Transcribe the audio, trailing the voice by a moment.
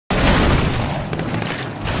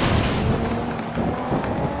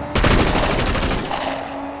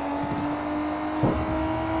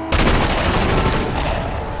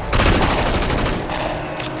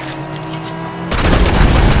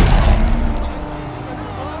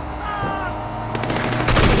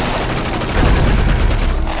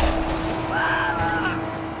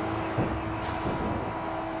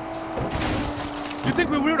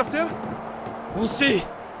see.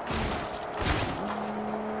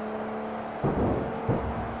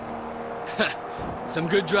 Some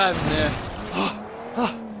good driving there.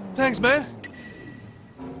 Thanks, man.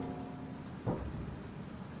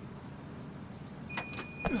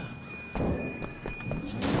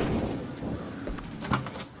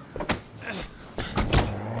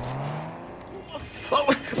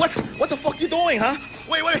 What the fuck you doing, huh?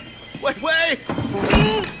 Wait!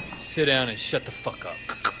 Sit down and shut the fuck up.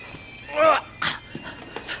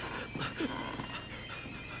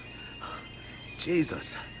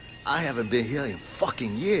 Jesus, I haven't been here in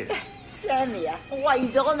fucking years. Sammy 啊，我為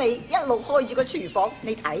咗你一路開住個廚房，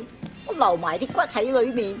你睇我留埋啲骨喺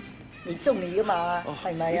裏面，你中意噶嘛？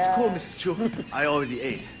係咪啊 It's cool, Mrs. Chu. I already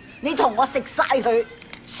ate. 你同我食晒佢，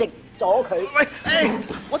食咗佢。Wait, hey!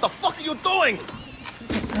 What the fuck are you doing?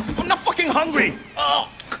 I'm not fucking hungry.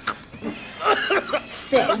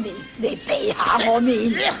 Sammy， 你避下我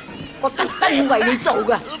面，我特登為你做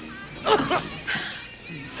噶，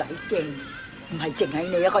唔使驚。 唔係淨係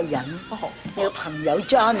你一個人，你個朋友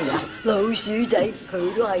Johnny 啊，老鼠仔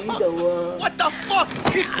佢都喺度啊。What the fuck?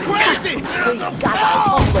 He's crazy! 佢而家喺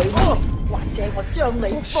湯裏面，或者我將你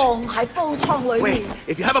放喺煲湯裏面。Wait,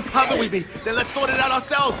 if you have a problem with me, then let's sort it out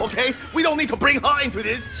ourselves, okay? We don't need to bring her into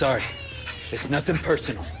this. Sorry, it's nothing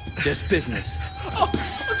personal, just business. Oh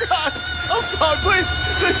God! I'm sorry,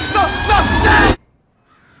 please, no!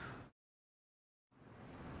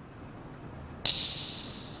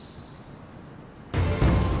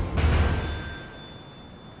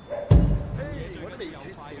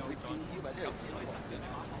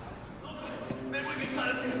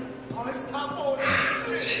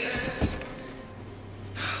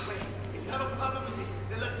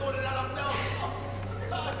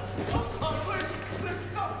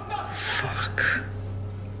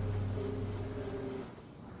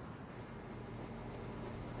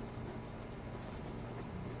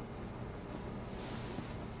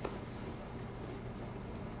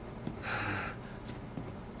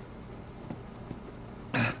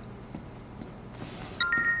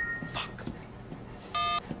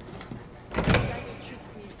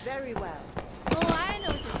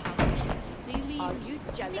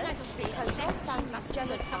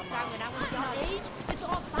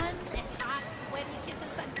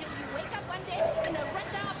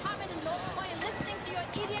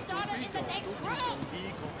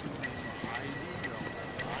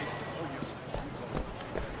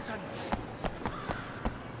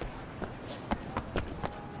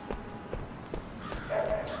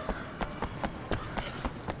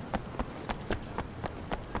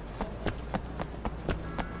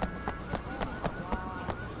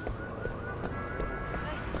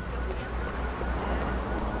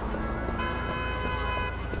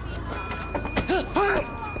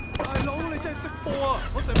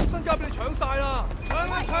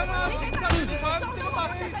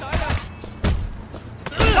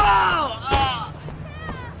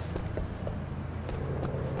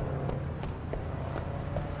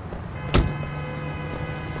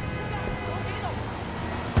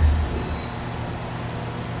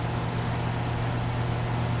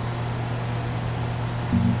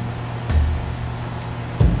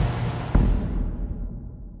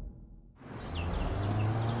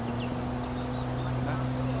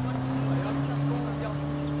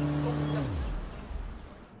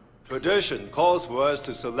 'Tradition calls for us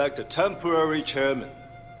to select a temporary chairman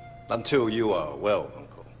until you are well,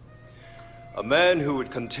 Uncle. A man who would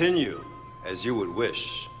continue as you would wish.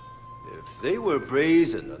 If they were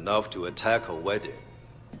brazen enough to attack a wedding,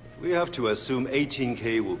 we have to assume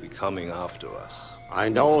 18K will be coming after us. I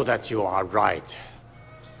know that you are right.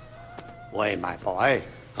 Wei, my boy.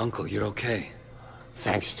 Uncle, you're okay.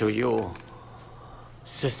 Thanks to you.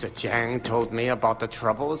 Sister Jiang told me about the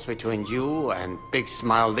troubles between you and Big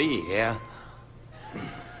Smile Lee here.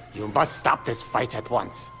 You must stop this fight at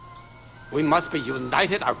once. We must be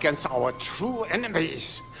united against our true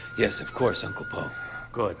enemies. Yes, of course, Uncle Po.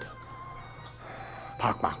 Good.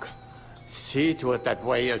 Pak Mak, see to it that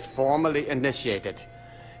Wei is formally initiated.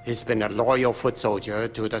 He's been a loyal foot soldier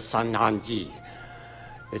to the Sun Han Yi.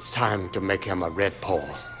 It's time to make him a red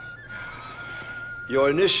pole. Your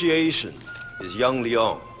initiation is young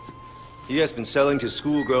Leon. He has been selling to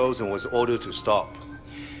schoolgirls and was ordered to stop.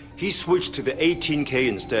 He switched to the 18K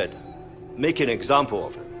instead. Make an example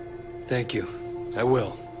of him. Thank you. I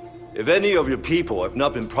will. If any of your people have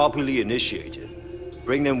not been properly initiated,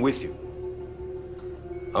 bring them with you.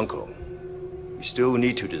 Uncle, we still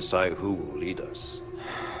need to decide who will lead us.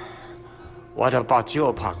 What about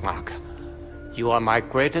you, Pak Mak? You are my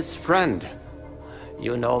greatest friend.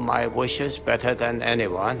 You know my wishes better than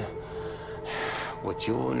anyone. would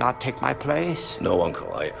you not take my place? No,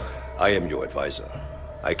 Uncle. I am your advisor.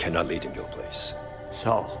 I cannot lead in your place.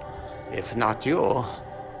 So, if not you,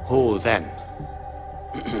 who then?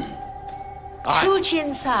 Chu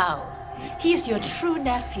Chin Sao. He is your true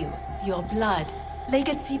nephew, your blood. 你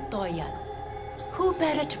嘅接待人. Who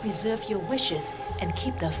better to preserve your wishes and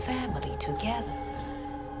keep the family together?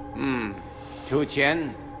 Tu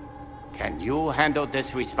Qian, can you handle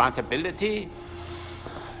this responsibility?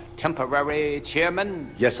 Temporary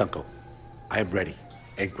chairman? Yes, Uncle. I am ready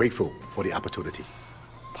and grateful for the opportunity.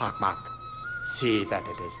 Pak Mak, see that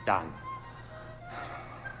it is done.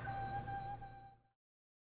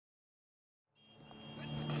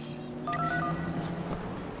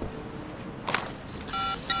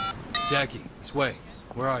 Jackie, this way.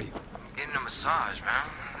 Where are you? Getting a massage, man.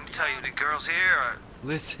 Let me tell you, the girls here are...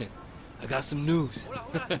 Listen, I got some news.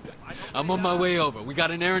 I'm on my way over. We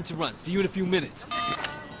got an errand to run. See you in a few minutes.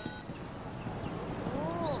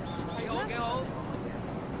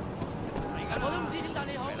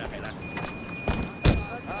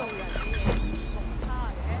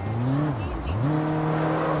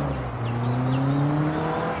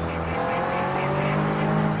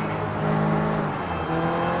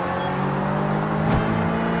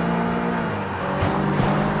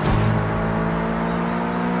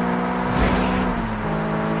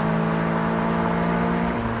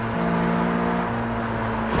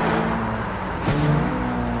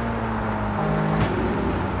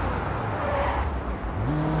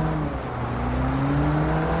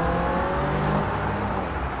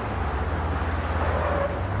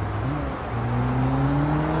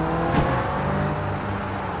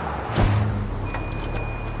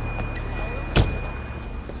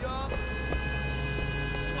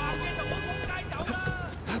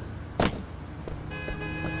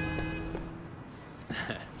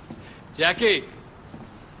 Jackie,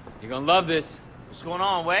 you're gonna love this. What's going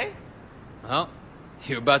on, Wei? Well,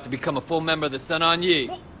 you're about to become a full member of the Sun On Yi.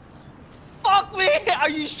 Fuck me! Are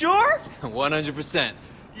you sure? 100%.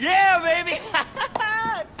 Yeah, baby!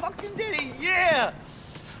 I fucking did it, yeah!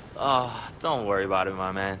 Oh, don't worry about it,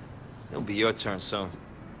 my man. It'll be your turn soon.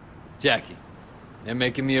 Jackie, they're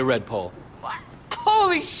making me a red pole. What?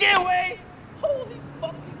 Holy shit, Wei! Holy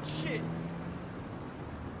fucking shit!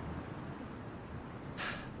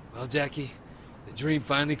 Well, Jackie, the dream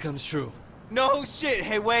finally comes true. No shit.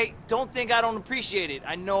 Hey, wait. Don't think I don't appreciate it.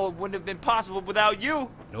 I know it wouldn't have been possible without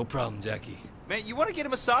you. No problem, Jackie. Man, you want to get a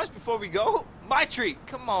massage before we go? My treat.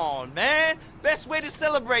 Come on, man. Best way to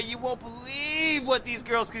celebrate. You won't believe what these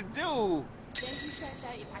girls can do. Then he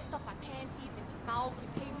said that if I stuff my panties in his mouth,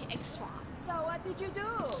 he pay me extra. So what did you do?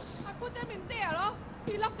 I put them in there, lor.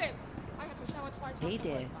 He loved it. I had to shower twice. Hey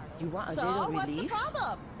there, you want a So little what's relief? the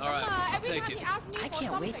problem? All right, I'll every take time it. he asked me I for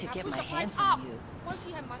can't wait to something, I get put my the price hands up. on you. Once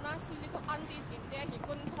he had my nasty little undies in there, he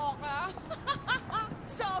couldn't talk lah.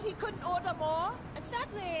 So he couldn't order more?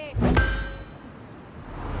 Exactly.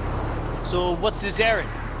 So what's this errand?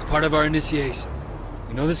 It's part of our initiation.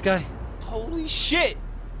 You know this guy? Holy shit!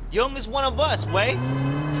 Young is one of us, Wei.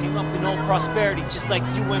 Came up in all prosperity, just like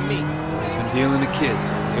you and me. He's been dealing a kid.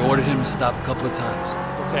 They ordered him to stop a couple of times.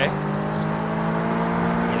 Okay.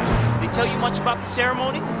 They tell you much about the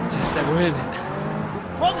ceremony? Just that we're in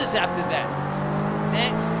it. Brothers after that.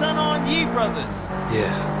 Man, Sun On Yi brothers. Yeah.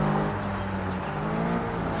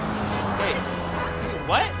 Hey,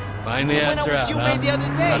 what? Finally I went asked out her with out, you huh? made the other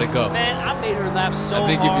day. How'd it go? Man, I made her laugh so I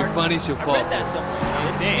think hard. if you're funny, she'll fall. I read that somewhere.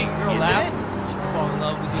 Dang, girl laugh. She'll fall in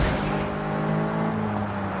love with you.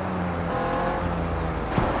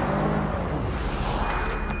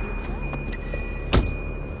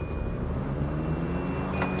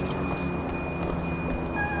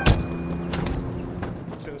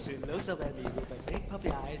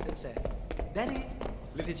 Daddy,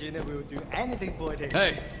 little Gina will do anything for it.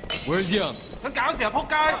 Hey, where's Young? 佢搞成日仆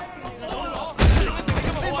街。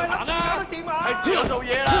你咪諗住搞得掂啊？係時候做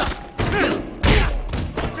嘢啦。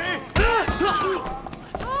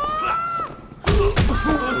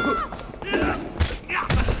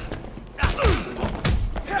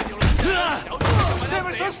你係咪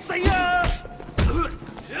想死啊？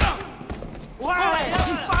喂，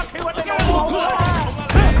返屋企揾你老母啊！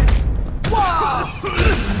哇！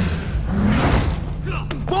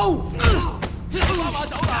冇！媽媽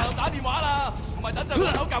走啦，打電話啦，唔係等陣我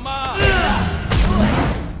手撳啊！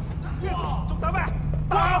仲等咩？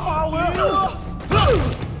打爆佢！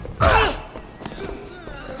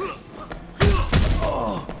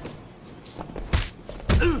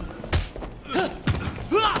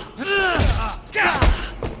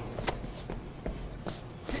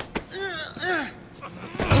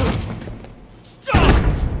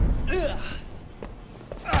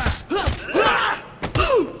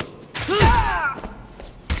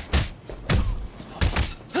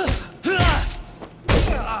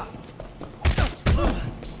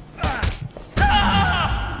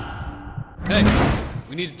 Hey,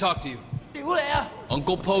 we need to talk to you. 屌你啊！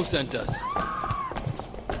 Uncle Po sent us.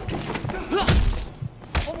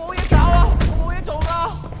 我冇嘢搞啊！我冇嘢做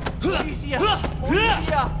㗎。唔好意思啊！唔好意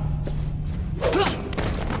思啊！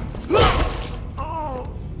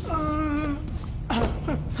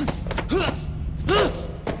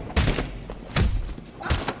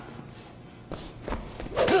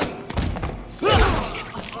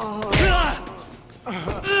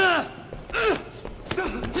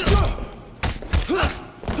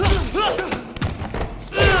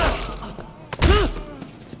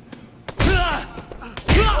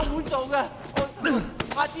 我會做嘅，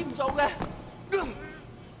我下次唔做嘅。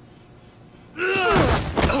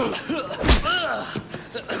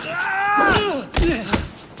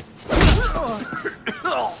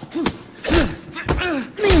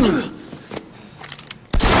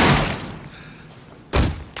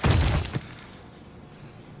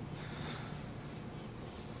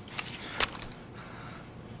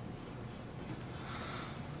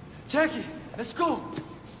 Jackie, let's go.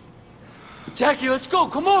 Jackie, let's go.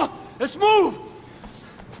 Come on, let's move.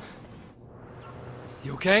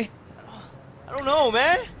 You okay? I don't know,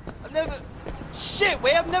 man. I've never... Shit,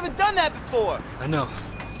 Wei, I've never done that before. I know.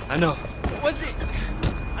 Was it...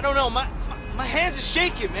 I don't know, my hands are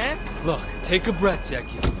shaking, man. Look, take a breath,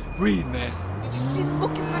 Jackie. Breathe, man. Did you see the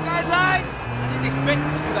look in the guy's eyes? I didn't expect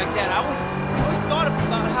it to be like that. I always thought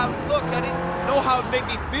about how it looked. I didn't know how it made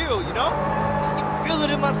me feel, you know? I can feel it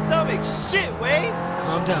in my stomach. Shit, Wei.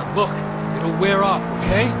 Calm down. Look, it'll wear off,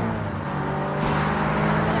 okay?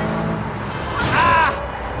 Ah!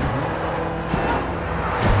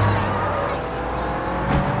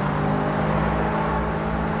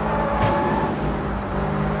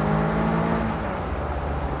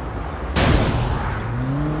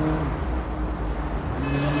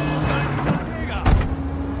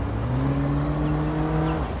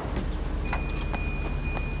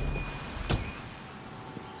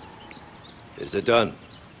 Is it done?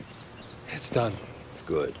 It's done.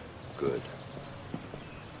 Good, good.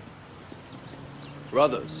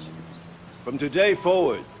 Brothers, from today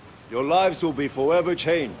forward, your lives will be forever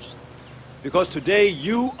changed. Because today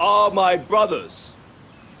you are my brothers.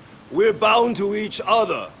 We're bound to each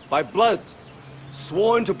other by blood,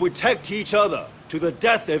 sworn to protect each other to the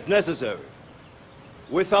death if necessary.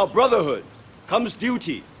 With our brotherhood comes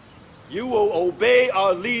duty. You will obey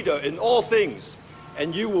our leader in all things,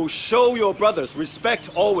 and you will show your brothers respect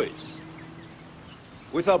always.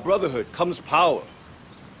 With our brotherhood comes power.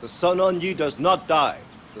 The Sun On Yi does not die.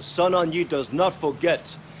 The Sun On Yi does not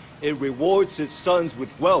forget. It rewards its sons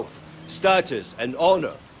with wealth, status, and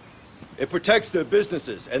honor. It protects their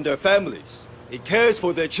businesses and their families. It cares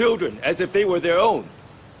for their children as if they were their own.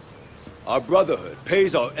 Our brotherhood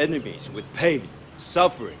pays our enemies with pain,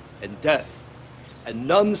 suffering, and death. And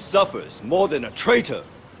none suffers more than a traitor.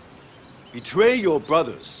 Betray your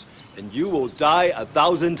brothers, and you will die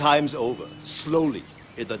 1,000 times over, slowly,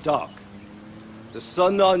 in the dark. The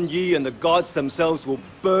Sun On Yi and the gods themselves will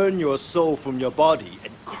burn your soul from your body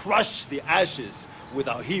and crush the ashes with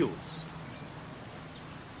our heels.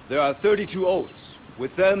 There are 32 oaths.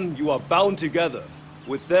 With them, you are bound together.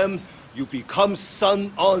 With them, you become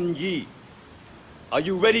Sun On Yi. Are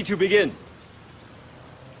you ready to begin?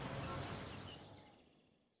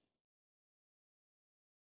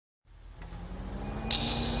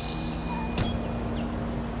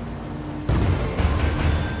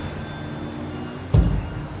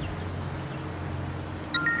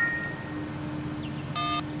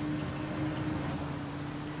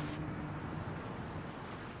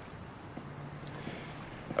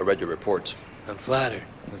 I read your report. I'm flattered.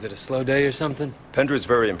 Was it a slow day or something? Pendra's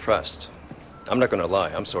very impressed. I'm not gonna lie,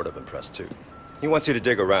 I'm sort of impressed too. He wants you to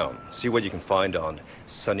dig around, see what you can find on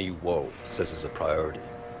Sunny Wo. Says it's a priority.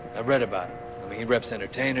 I read about him. I mean, he reps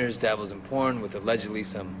entertainers, dabbles in porn with allegedly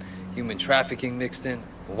some human trafficking mixed in.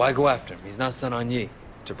 Well, why go after him? He's not Sun On Yi.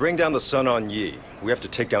 To bring down the Sun On Yi, we have to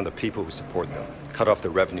take down the people who support them, cut off the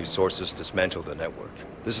revenue sources, dismantle the network.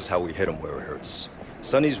 This is how we hit him where it hurts.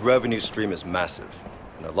 Sunny's revenue stream is massive,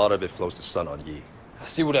 and a lot of it flows to Sun On Yi. I'll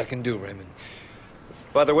see what I can do, Raymond.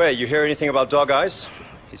 By the way, you hear anything about Dog Eyes?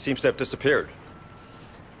 He seems to have disappeared.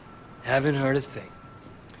 Haven't heard a thing.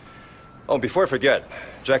 Oh, before I forget,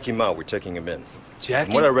 Jackie Mao, we're taking him in.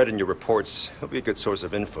 Jackie? From what I read in your reports, he'll be a good source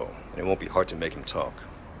of info, and it won't be hard to make him talk.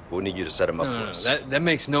 We'll need you to set him up for us. That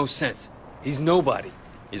makes no sense. He's nobody.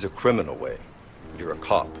 He's a criminal, Wei. You're a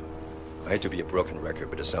cop. I hate to be a broken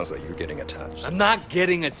record, but it sounds like you're getting attached. I'm not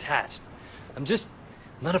getting attached. I'm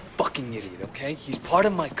not a fucking idiot, okay? He's part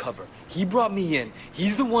of my cover. He brought me in.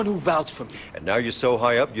 He's the one who vouched for me. And now you're so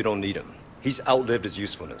high up, you don't need him. He's outlived his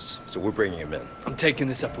usefulness, so we're bringing him in. I'm taking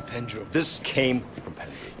this up with Pendrew. This came from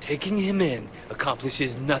Pendrew. Taking him in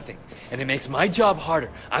accomplishes nothing, and it makes my job harder.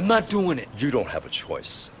 I'm not doing it. You don't have a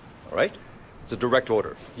choice, all right? It's a direct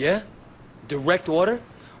order. Yeah? Direct order?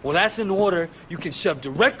 Well, that's an order you can shove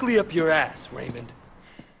directly up your ass, Raymond.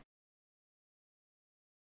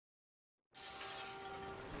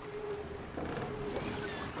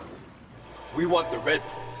 We want the Red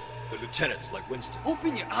Pulls, the lieutenants like Winston.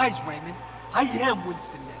 Open your eyes, Raymond. I am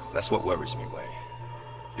Winston now. That's what worries me, Wei.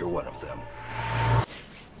 You're one of them.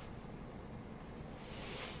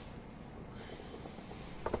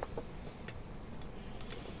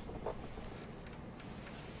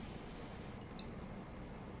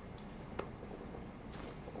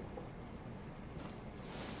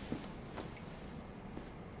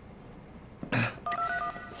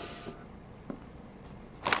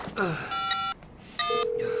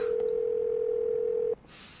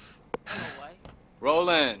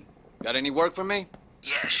 Roland, got any work for me?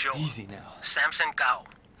 Yeah, sure. Easy now. Samson Gao,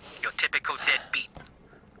 your typical deadbeat.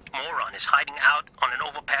 Moron is hiding out on an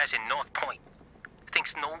overpass in North Point.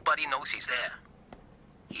 Thinks nobody knows he's there.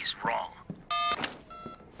 He's wrong.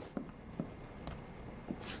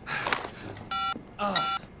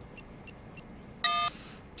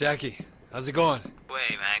 Jackie, how's it going?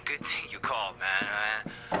 Wait, man, good thing you called,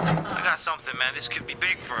 man. I got something, man. This could be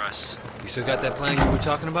big for us. You still got that plan you were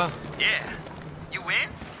talking about? Yeah. You in?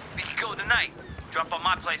 We could go tonight. Drop by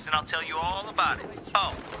my place and I'll tell you all about it.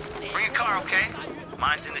 Oh, bring a car, okay?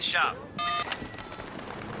 Mine's in the shop.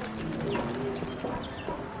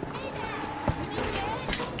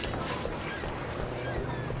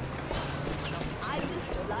 I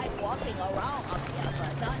used to like walking around up here,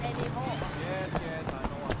 but not anymore. Yes, I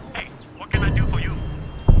know. Hey, what can I do for you?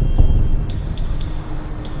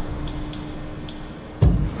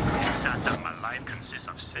 SATA, my life consists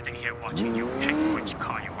of sitting here watching you pick which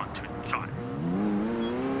car you want to drive.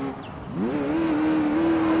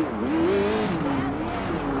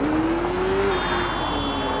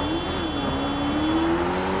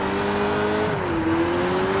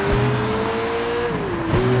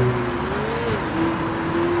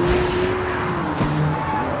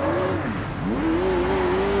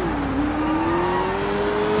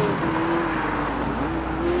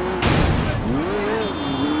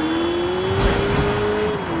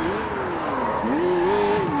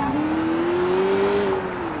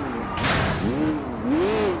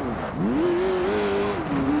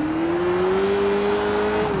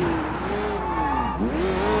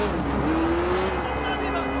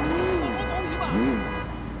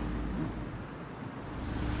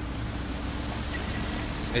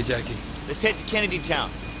 Hey, Jackie. Let's head to Kennedy Town.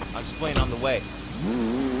 I'll explain on the way.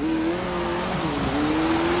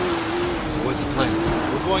 So what's the plan?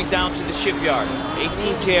 We're going down to the shipyard.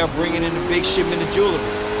 18K are bringing in a big shipment of jewelry.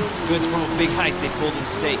 Goods from a big heist they pulled in the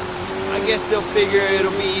States. I guess they'll figure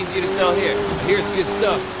it'll be easier to sell here. I hear it's good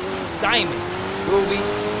stuff. Diamonds, rubies.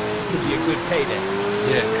 Could be a good payday.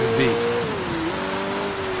 Yeah, it could be.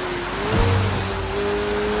 Listen,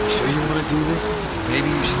 you sure you want to do this? Maybe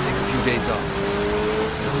you should take a few days off.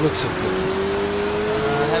 You don't look so good.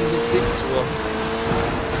 I haven't been sleeping too well.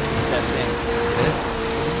 This is that thing. Yeah?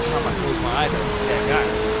 Every time I close my eyes, I see that guy.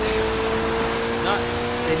 Not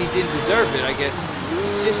that he didn't deserve it, I guess.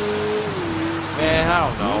 It's just... Man, I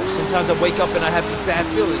don't know. Sometimes I wake up and I have this bad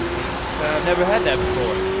feeling. I've never had that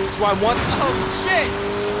before. That's why I want... Oh, shit!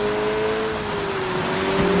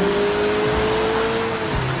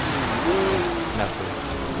 Nothing.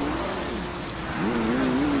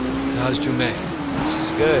 So how's Jumae?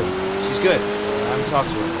 She's good. She's good. I haven't talked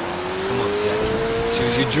to her. Come on, Jackie. She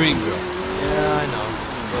was your dream girl. Yeah, I know.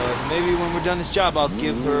 But maybe when we're done this job, I'll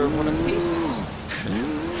give her one of the pieces.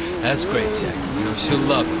 That's great, Jackie. You know, she'll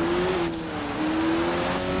love it.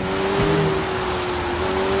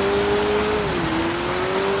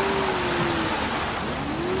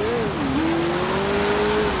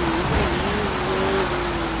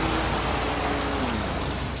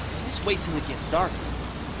 Just wait till it gets dark.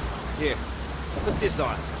 Here, put this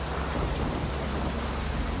on.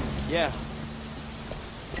 Yeah.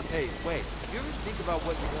 Hey, wait. You ever think about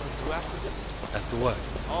what you're going to do after this? After what?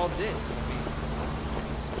 All this. I mean,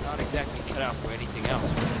 not exactly cut out for anything else.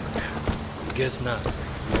 I guess not.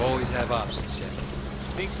 You always have options, Jackie.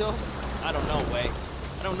 Think so? I don't know, Wei.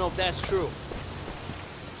 I don't know if that's true.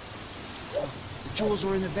 The jewels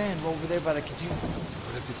are in the van over there by the container.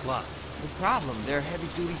 What if it's locked? No problem. There are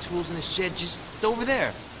heavy-duty tools in the shed just over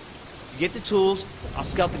there. You get the tools, I'll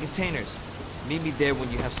scout the containers. Meet me there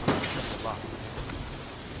when you have some to lock.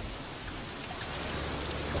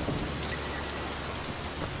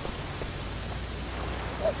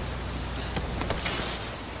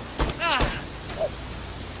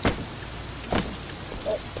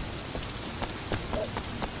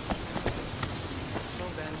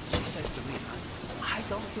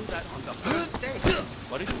 on the first day.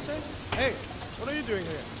 What did you say? Hey, what are you doing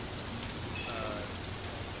here?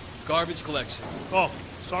 Garbage collection. Oh,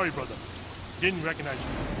 sorry, brother. Didn't recognize you.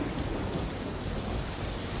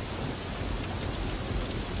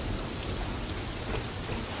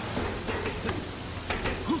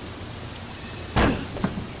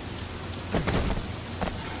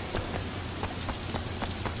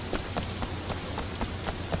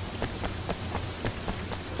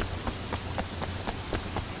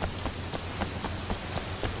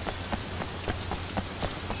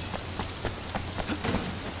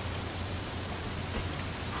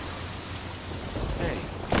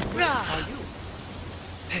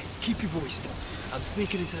 I'm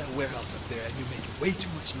sneaking into that warehouse up there and you're making way too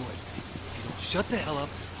much noise. If you don't shut the hell up,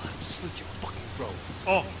 I'll have to slit your fucking throat.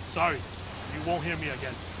 Oh, sorry. You won't hear me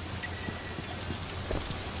again.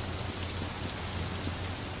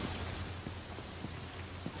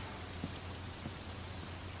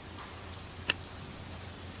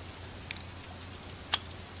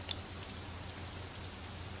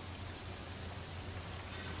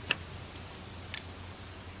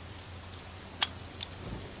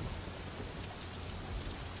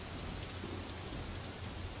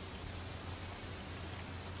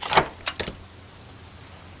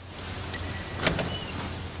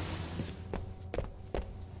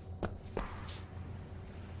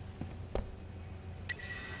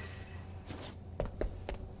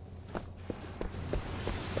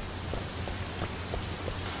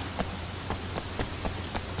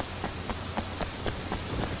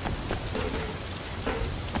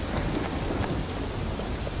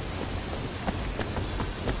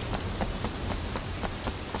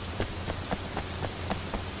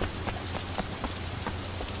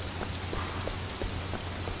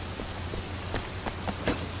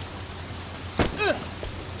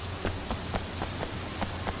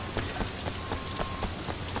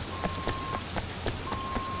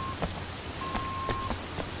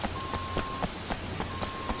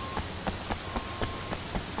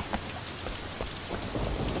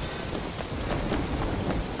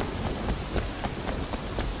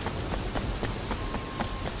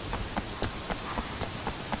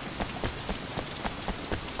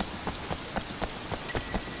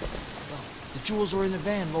 Jewels are in the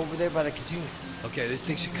van over there by the container. Okay, this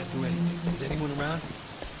thing should cut through anything. Is anyone around?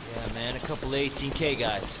 Yeah, man, a couple of 18K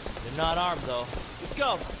guys. They're not armed, though. Let's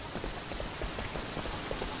go.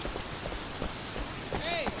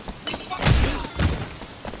 Hey!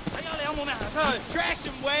 Trash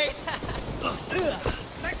him, Wade!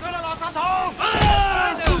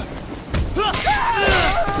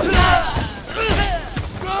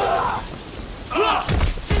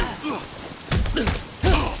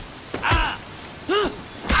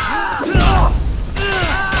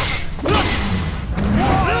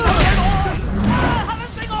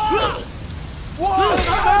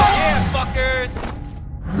 Yeah, fuckers!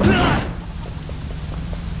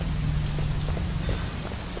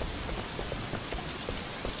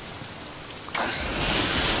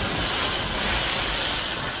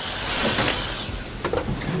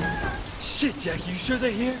 Shit, Jackie, you sure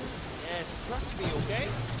they're here? Yes, trust me, okay?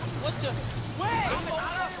 What the? Wait!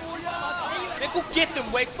 Man, go get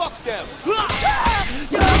them, Wade. Fuck them!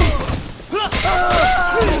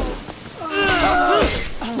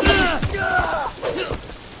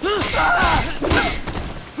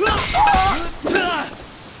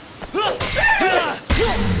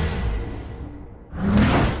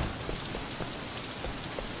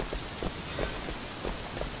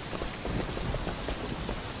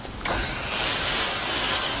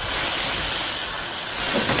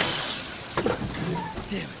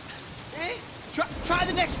 Damn it. Hey, try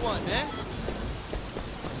the next one, man.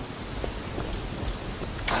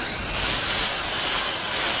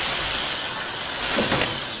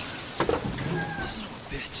 Son of a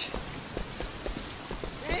bitch.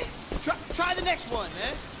 Hey, try the next one,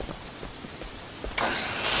 man.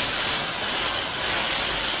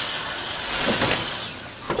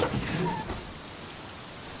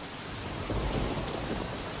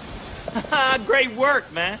 Great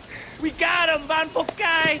work, man. We got him, Van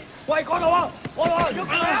Pokai! Wait, go on! Look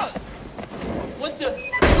out! What the?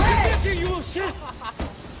 You shit!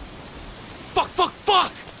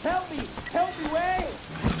 Fuck! Help me, Wade!